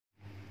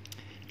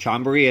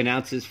Chonburi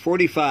announces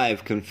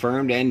 45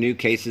 confirmed and new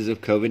cases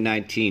of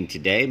COVID-19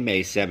 today,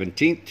 May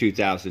 17,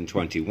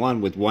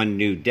 2021, with one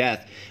new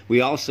death. We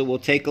also will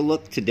take a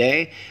look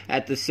today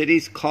at the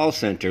city's call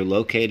center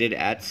located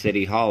at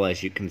City Hall,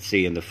 as you can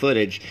see in the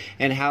footage,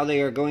 and how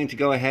they are going to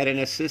go ahead and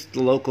assist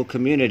the local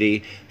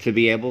community to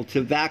be able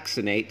to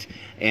vaccinate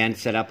and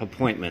set up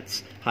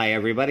appointments. Hi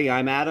everybody,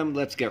 I'm Adam.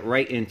 Let's get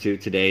right into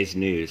today's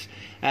news.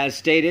 As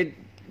stated,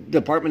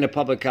 Department of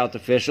Public Health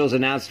officials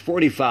announced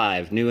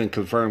 45 new and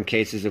confirmed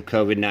cases of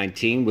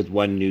COVID-19 with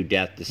one new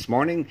death this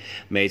morning,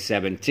 May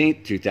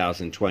 17,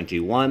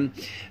 2021.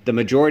 The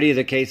majority of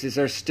the cases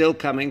are still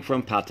coming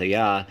from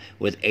Pattaya,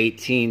 with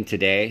 18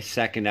 today.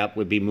 Second up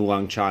would be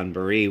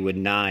Chonburi with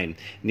 9.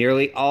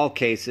 Nearly all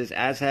cases,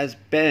 as has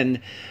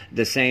been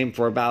the same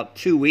for about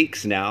 2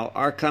 weeks now,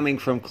 are coming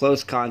from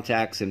close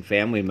contacts and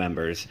family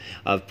members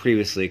of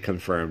previously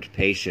confirmed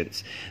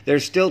patients. They're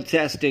still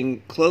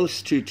testing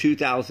close to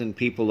 2,000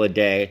 people a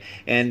day,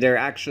 and they're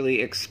actually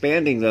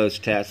expanding those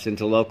tests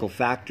into local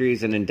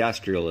factories and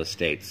industrial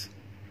estates.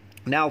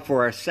 Now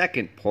for our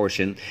second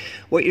portion,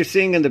 what you're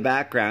seeing in the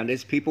background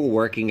is people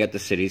working at the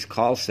city's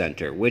call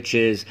center, which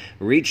is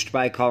reached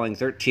by calling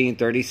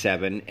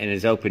 1337 and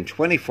is open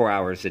 24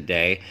 hours a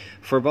day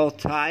for both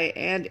Thai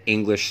and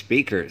English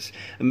speakers.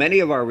 Many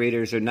of our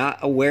readers are not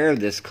aware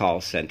of this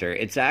call center.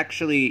 It's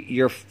actually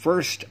your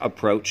first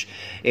approach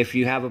if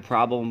you have a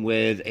problem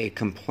with a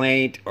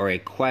complaint or a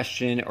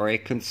question or a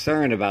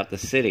concern about the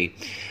city.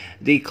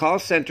 The call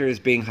center is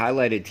being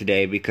highlighted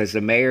today because the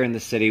mayor in the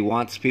city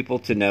wants people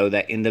to know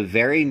that in the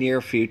very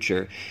near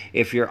future,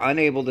 if you're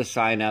unable to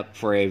sign up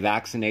for a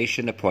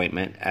vaccination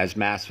appointment as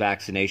mass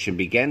vaccination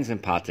begins in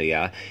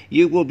Pattaya,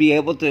 you will be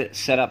able to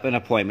set up an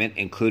appointment,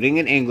 including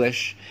in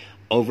English,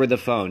 over the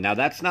phone. Now,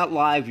 that's not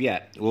live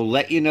yet. We'll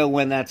let you know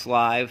when that's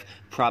live,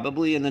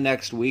 probably in the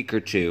next week or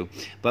two.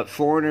 But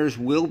foreigners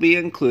will be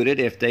included,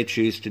 if they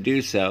choose to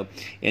do so,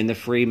 in the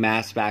free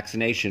mass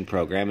vaccination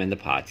program in the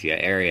Pattaya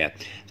area.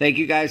 Thank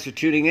you guys for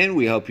tuning in.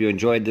 We hope you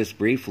enjoyed this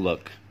brief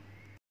look.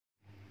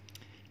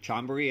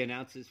 Chonburi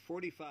announces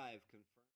 45 confirmed.